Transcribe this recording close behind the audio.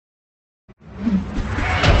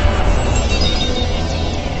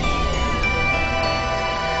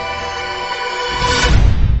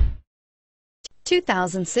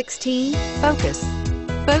2016 Focus.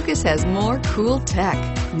 Focus has more cool tech,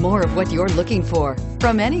 more of what you're looking for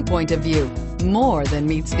from any point of view, more than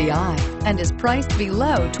meets the eye, and is priced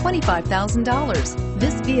below $25,000.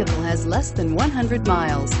 This vehicle has less than 100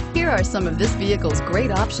 miles. Here are some of this vehicle's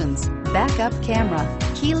great options: backup camera,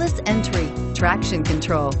 keyless entry, traction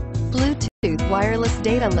control, Bluetooth wireless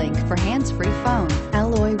data link for hands-free phone,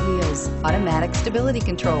 alloy wheels, automatic stability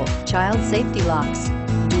control, child safety locks,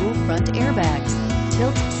 dual front airbags,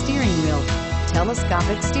 tilt steering wheel,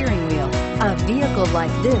 telescopic steering wheel. A vehicle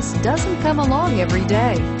like this doesn't come along every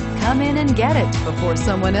day. Come in and get it before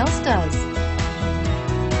someone else does.